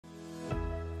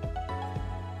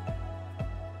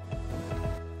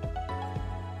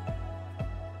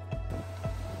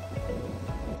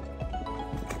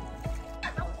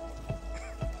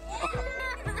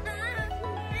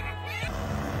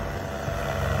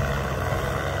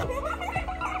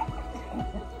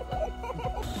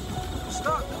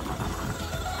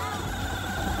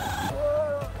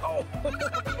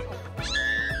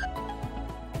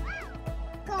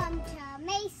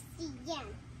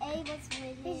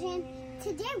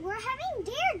today we're having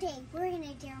Dare Day. We're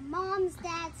gonna dare moms,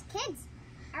 dads, kids.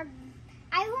 I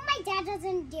hope my dad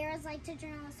doesn't dare us like to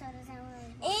drink all the sodas.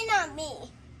 And not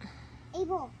me.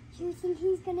 Abel, do you think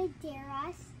he's gonna dare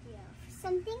us? Yeah.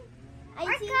 Something?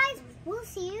 Alright guys, we'll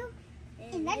see you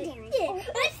in the daring. Alright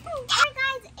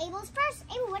guys, Abel's first.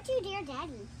 Abel, what do you dare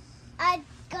Daddy? I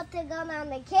got to go on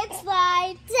the kids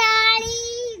slide. Daddy,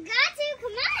 you got to,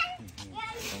 come on.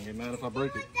 Don't get mad if I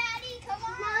break it. Daddy, come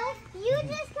on. No, you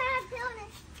just gotta film it.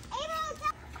 Abel,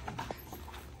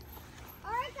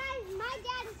 alright guys, my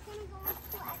dad is gonna go to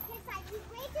kids slide. He's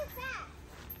way too fast.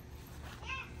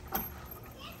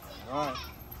 Alright,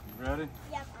 you ready?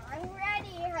 Yep, I'm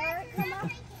ready. Come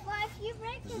on. Well, if you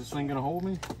break Is this thing gonna hold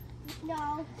me?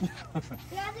 No. You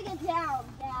have to get down,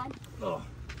 Dad. Oh.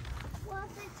 Well,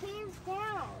 if it tears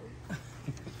down.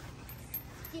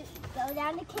 Dude, go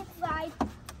down the kick slide.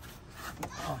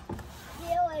 Oh. Do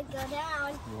it, go down.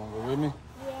 You wanna go with me?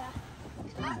 Yeah.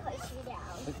 I'll push you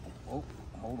down. Oh,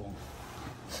 hold on.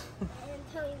 And then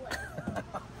tell me what.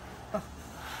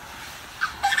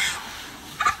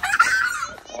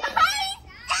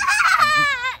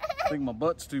 I think my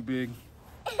butt's too big.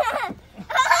 Hey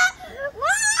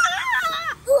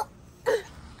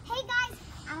guys,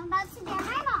 I'm about to dare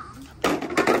my mom.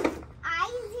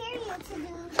 I dare you to do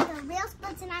the real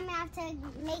splits and I'm gonna have to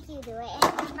make you do it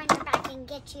and then bring it back and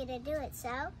get you to do it,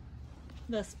 so.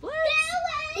 The splits?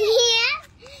 Yeah,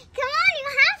 come on, you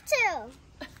have to.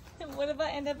 What if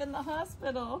I end up in the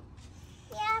hospital?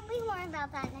 Yeah, we worry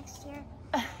about that next year.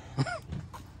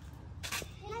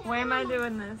 Why am I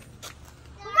doing this?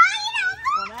 Well,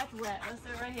 that's wet. Let's do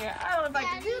it right here. I don't know if I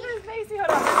can do this, Macy. Hold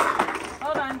on.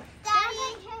 Hold on.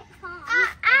 Daddy,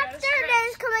 After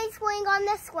this, can we swing on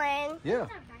the swing? Yeah.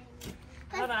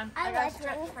 Hold on. I got to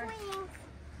stretch first. Well,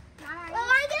 I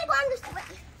gotta go on the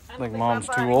swing. I think Mom's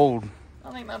too old. I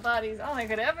don't think my body's. I don't think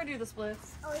I could ever do the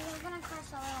splits. Oh, you're gonna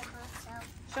crush a little bit, so.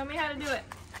 Show me how to do it.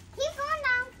 Keep going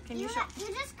down. Can you show? You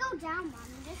just go down, Mom.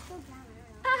 You just go down.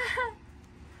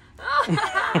 Oh. Hey, well,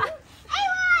 I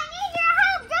need your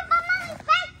help. Jump on Mommy's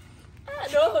back.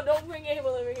 No, don't bring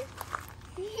Abel over here.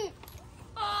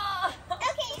 Oh.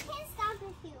 Okay, you can stop if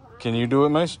you want. Can you do it,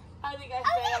 Mason? I think I Oh,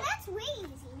 yeah, failed. that's way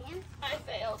easy, man. I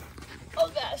failed. Oh,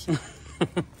 gosh.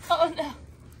 Oh, no.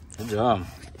 Good job.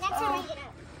 Next time I get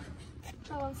out.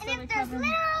 Oh, I'm And so if there's recovering.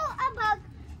 little a bug,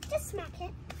 just smack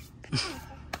it.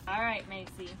 All right,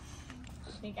 Macy. I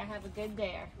think I have a good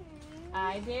dare.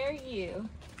 I dare you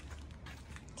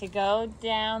to go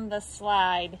down the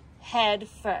slide head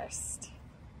first.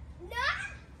 No.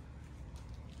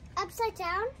 Upside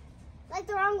down? Like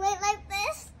the wrong way, like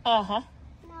this? Uh-huh.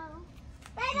 No.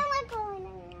 But I don't like going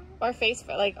around. Or face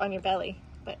for like on your belly,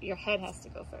 but your head has to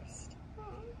go first.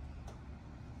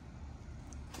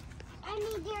 I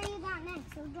may dare you that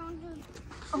next, so don't do.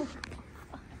 Oh.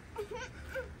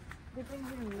 Good thing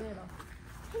you're little.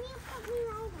 Can you put me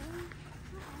right in?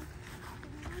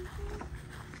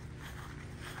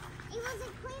 Was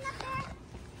it clean up there?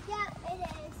 Yep, it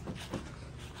is.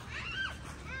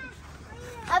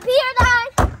 Up here, Dad.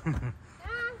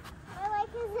 My leg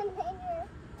is in danger.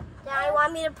 Dad, you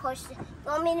want me to push? You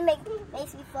want me to make me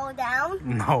fall down?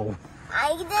 No.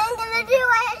 I ain't gonna do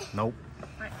it. Nope.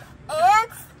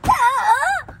 And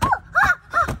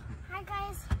Hi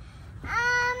guys. Is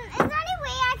there any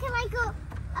way I can like go?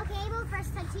 Okay, Abel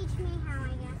first to teach me how I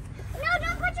guess. No,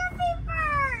 don't put your feet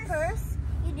first. first,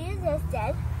 you do this,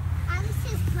 Dad. I was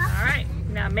just All right,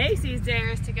 now Macy's dare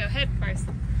is to go head first,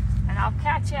 and I'll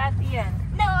catch you at the end.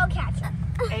 No, I'll catch it.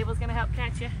 Abel's gonna help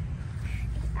catch you.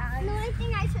 The only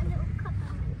thing I should do is cup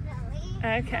on my belly.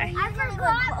 Okay. I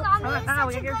forgot, Mommy is we such a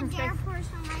gotta give some good dare space.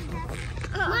 person like that.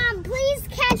 Mom, please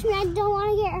catch me. I don't want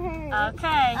to get hurt.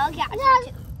 Okay. I'll catch No.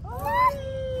 it.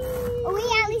 Oh,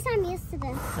 yeah, at least I'm used to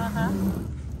this. Uh-huh.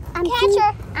 Catch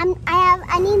her. I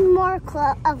need more of a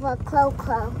claw. A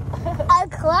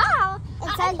claw?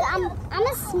 It's like I'm a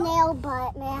snail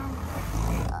butt, man.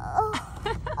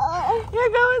 You're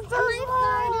going so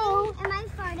slow. Am I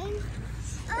farting?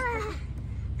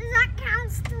 Does that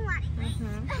count still?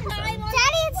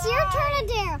 Daddy, it's your turn to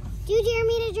dare. Do you dare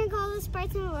me to drink all the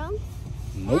Sprites in the world?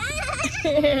 Nope.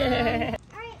 Alright.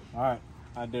 All right.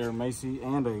 I dare Macy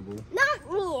and Abel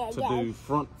Not me to again. do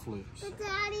front flips. But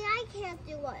Daddy, I can't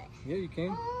do it. Yeah, you can.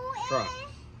 Oh, Try. I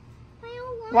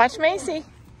don't want Watch to. Macy.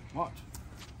 Watch.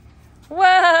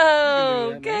 Whoa,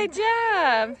 You can do that, good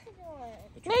job.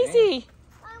 But you Macy,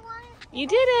 I want it. you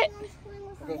did it. can.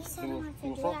 Okay, do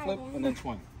a front flip and then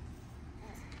swing.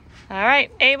 All right,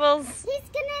 Abel's He's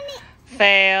gonna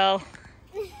fail.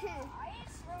 need.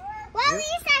 Well, at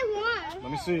least I won.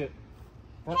 Let me see it.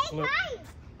 Front Hey flip. guys,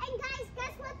 and guys,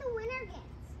 guess what the winner gets?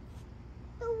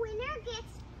 The winner gets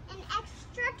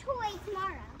extra toy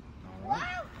tomorrow. All right.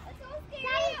 Wow, that's so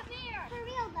scary. For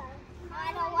real though.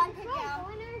 I don't want to jump.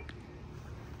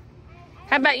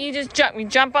 How about you just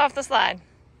jump off the slide?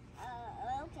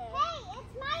 Okay. Hey,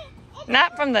 it's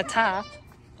Not from the top.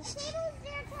 Potato's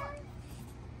their turn.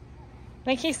 I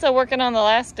think he's still working on the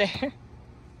last stair.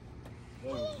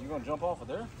 Yo, you gonna jump off of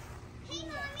there? Hey,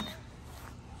 Mommy.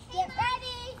 Get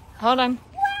ready. Hold on.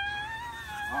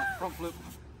 All right, front flip.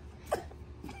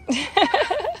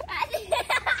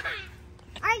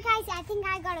 Alright guys, I think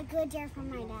I got a good dare from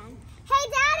my dad. Hey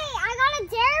Daddy, I got a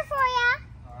dare for ya.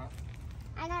 All right.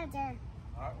 I got a dare.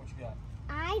 All right, what you got?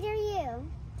 I dare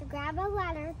you to grab a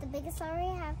ladder, the biggest ladder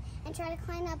you have, and try to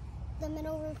climb up the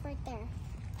middle roof right there. And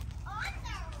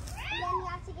then you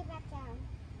have to get back down.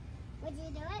 Would you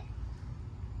do it?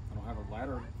 I don't have a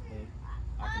ladder,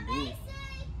 but I can do it.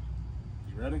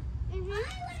 You ready?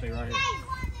 Mm-hmm. Stay right here.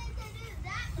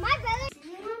 My brother.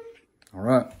 All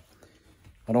right.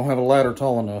 I don't have a ladder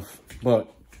tall enough,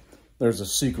 but there's a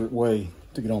secret way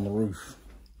to get on the roof.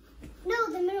 No,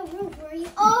 the middle roof where you.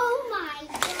 Oh my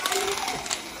god.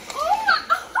 Oh my.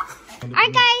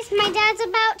 Alright guys, my dad's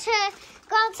about to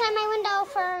go outside my window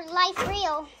for life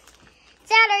real.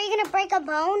 Dad, are you gonna break a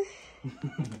bone?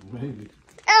 Maybe.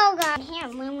 Oh god. Here,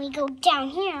 when we go down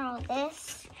here, all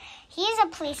this. He is a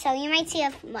police, so you might see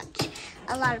a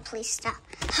lot of police stuff.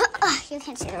 You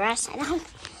can't see the rest, I don't.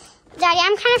 Daddy,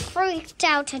 I'm kind of freaked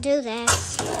out to do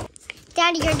this.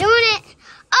 Daddy, you're doing it.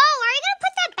 Oh, are you gonna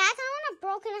put that back on a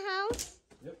broken house?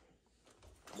 Yep.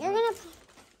 You're gonna.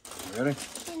 You ready?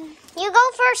 You go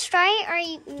first, right? Or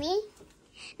me?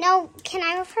 No, can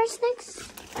I go first next?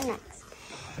 Or next?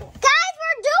 Guys,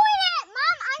 we're doing it!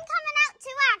 Mom, I'm coming out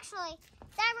too, actually.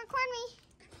 Dad, record me.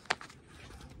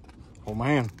 Hold my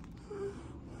hand.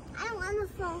 I don't want the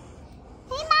phone.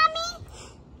 Hey, Mommy.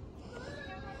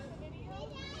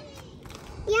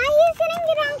 Yeah, he's gonna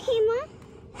get on camera.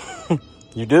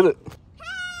 You did it. Hey,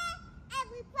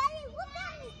 everybody, look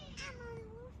at me. I'm on the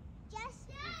roof. Just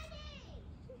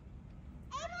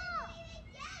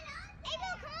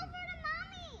Abel, come over to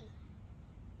Mommy.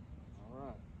 All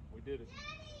right, we did it.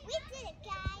 We did it,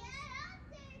 guys.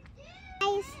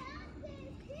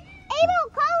 Abel,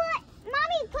 call it.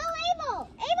 Mommy, call Abel.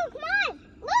 Abel, come on.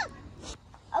 Look.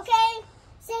 Okay.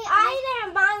 Say I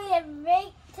didn't Mommy to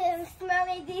make to smell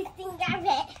it. These things are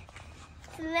it.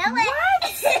 Smell it.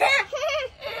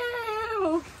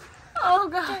 Ew. Oh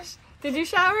gosh. Did you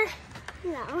shower?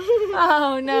 No.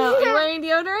 Oh no. Are you wearing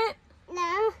deodorant?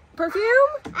 No. Perfume?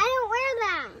 I don't wear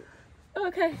that.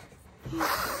 Okay. I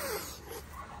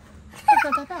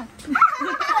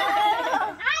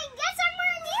guess I'm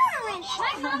wearing deodorant.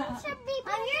 My mom should be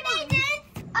on your day,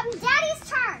 Daddy's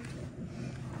turn.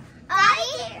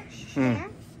 Daddy?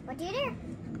 What do you do?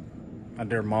 I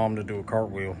dare Mom to do a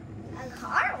cartwheel. A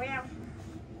cartwheel?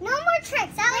 No more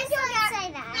tricks. At least don't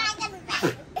say that.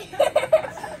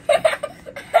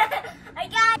 I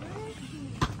got.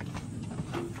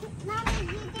 Mommy, do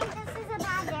you think this is a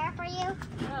bad dare for you?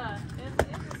 It's an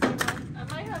interesting one. I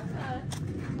might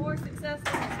have more success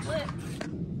with the split.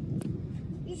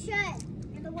 You should.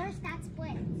 You're the worst at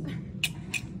splits.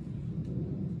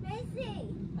 Macy.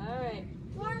 Alright.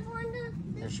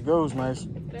 There she goes, Mace.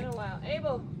 It's been a while.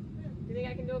 Abel, do you think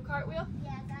I can do a cartwheel?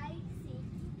 Yes, I see.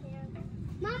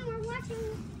 Mom, we're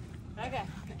watching. Okay.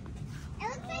 It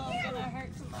looks like Oh, you're. it's gonna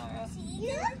hurt tomorrow.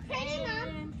 You look pretty,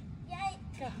 Mom. Yay.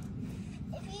 Go.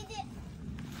 If you did.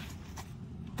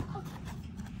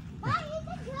 Wow, you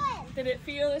did good. Did it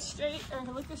feel as straight or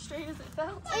look as straight as it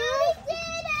felt?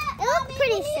 It looked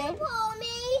pretty straight. Pull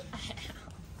me.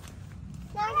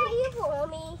 Now can you pull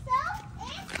me? So,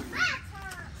 it's my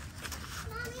turn.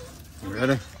 Mommy. You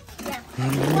ready?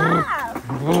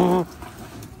 Wow.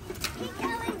 Keep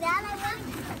going down. I want.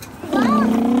 We're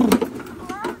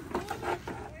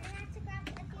gonna have to grab a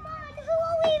few. Mom, who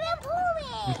will even pull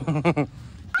me?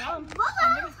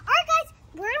 Alright, guys,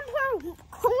 we're gonna pour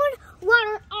cold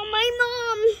water on my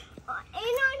mom.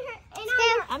 And on her. And on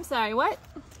her. I'm sorry, what?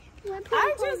 We're pouring I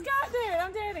cold- just got there.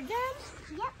 I'm doing it again.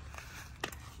 Yep.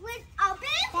 With a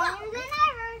big one than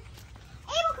ever.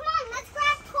 Abel, come on, let's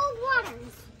grab cold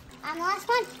waters. And the last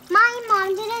one, my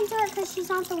mom didn't do it because she's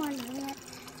not the one doing it.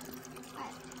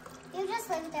 Alright. You just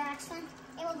leave it there, actually.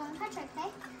 Abel, don't touch it, okay?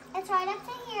 It's right up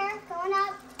to here, going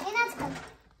up, and that's good.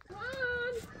 Come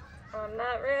on. I'm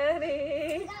not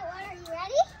ready. You got water, you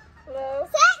ready? Hello.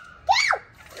 Set, go!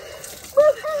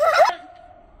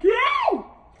 Go!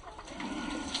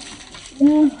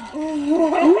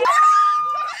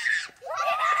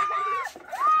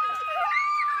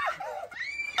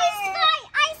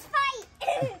 Ice fight!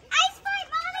 Ice fight,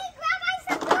 Mommy! Grab ice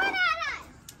and throw it at us!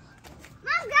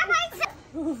 Mom, grab ice!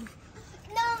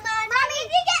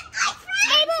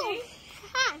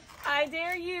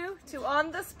 dare you to,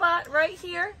 on the spot right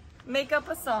here, make up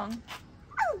a song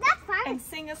Oh, that's fun. and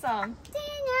sing a song.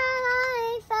 Dinner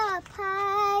life a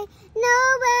pie.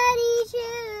 Nobody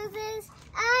chooses.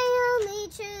 I only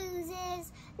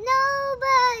chooses.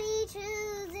 Nobody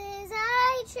chooses.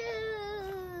 I choose.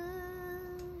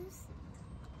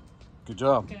 Good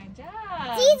job. Good job.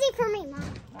 It's easy for me,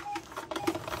 Mom.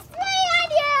 My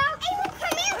idea. Abel,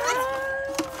 come here.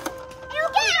 Abel,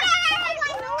 get it.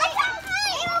 Abel, come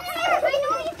here. I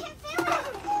know you can feel it.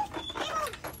 Abel,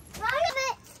 run of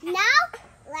it. Now,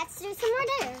 let's do some more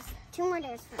dares. 2 more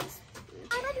dares first.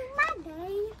 I'm gonna do my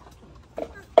day.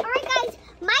 Alright guys,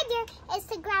 my dare is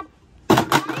to grab one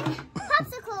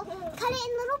popsicle, cut it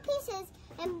in little pieces,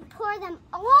 and pour them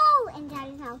all in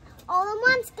Daddy's mouth. All at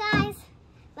once, guys.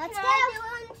 Let's go.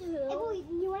 Abel,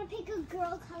 you want to pick a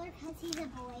girl color because he's a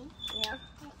boy? Yeah.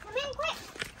 Okay, come in quick.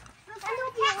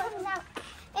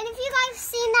 And if you guys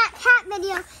seen that cat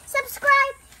video,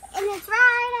 subscribe, and it's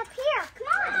right up here. Come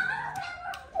on.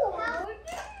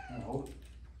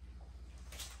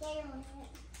 Yeah, you're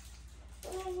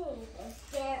holding it.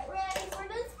 Get ready for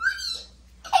this.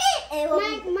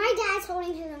 My dad's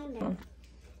holding his own there.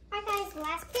 Alright guys,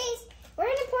 last piece. We're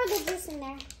gonna pour the juice in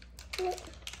there.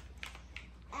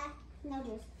 No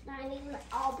juice. I need my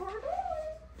Auburn.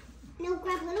 No,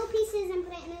 grab little pieces and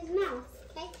put it in his mouth.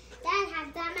 Okay? Dad has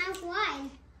that mouth wide.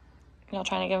 Y'all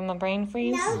trying to give him a brain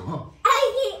freeze? No.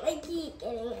 I keep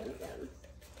getting in some.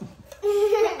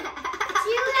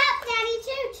 Chew up, Daddy.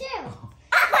 Chew.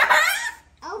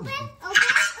 Open.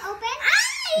 So big.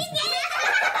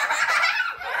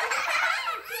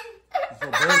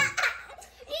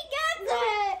 He got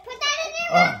it. Put that in your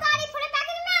mouth, Daddy. Put it back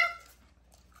in your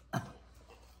mouth.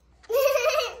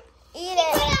 Eat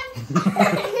it.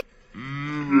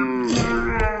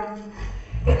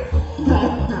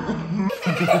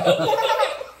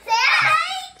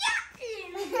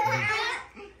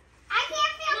 I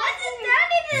can't feel what's it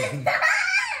done.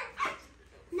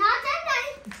 Not done,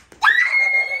 Daddy.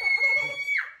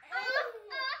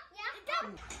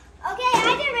 Okay, I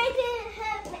can make it.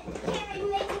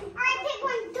 Alright, pick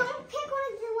one. Don't pick one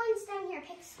of the ones down here.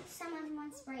 Pick some of the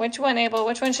ones right. Which one, Abel?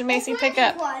 Which one should Macy pick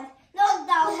up? One. No,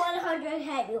 the 100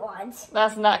 heavy ones.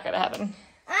 That's not gonna happen.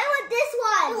 I want this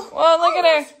one. Whoa, look at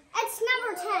her. It's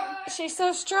number 10. She's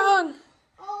so strong.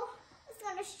 Oh, it's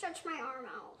gonna stretch my arm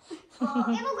out.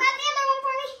 Abel, grab the other one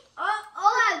for me.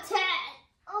 I'll have 10.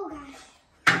 Oh gosh.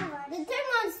 The 10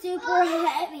 one's super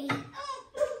heavy.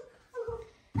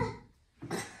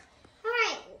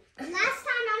 Alright, last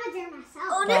time I'm gonna dare myself.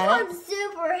 Oh, this Got it? one's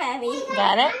super heavy. Hey, guys,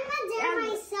 Got it? I'm gonna dare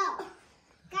myself.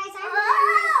 Guys, I'm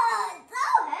Oh, it's so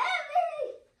heavy.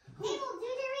 Abel, do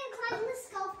you dare me to climb the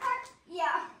scope part?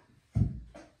 Yeah.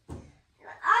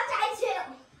 I'll try too.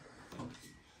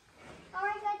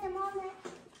 Alright guys, I'm on there.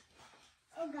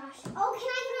 Oh gosh. Oh, can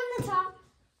I get on the top?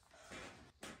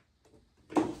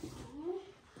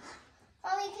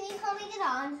 Mommy, can you help me get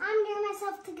on? I'm daring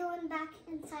myself to go in back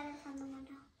inside from the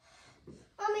window.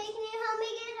 Mommy, can you help me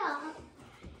get on?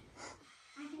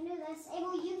 I can do this.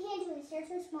 Abel, you can't do this. You're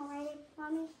too small, right,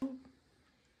 Mommy? I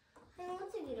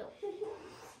want to get up. You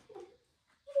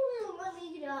don't let me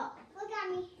get up. Look at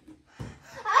me.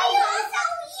 Oh, you're so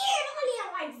weird. I want to get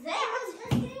like This that. is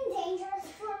getting dangerous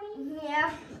for me. Yeah.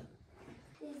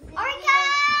 Alright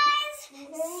guys,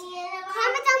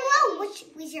 comment down below which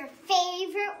was your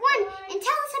favorite one and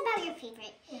tell us about your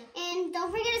favorite. And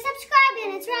don't forget to subscribe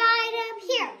and it's right up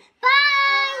here. Bye!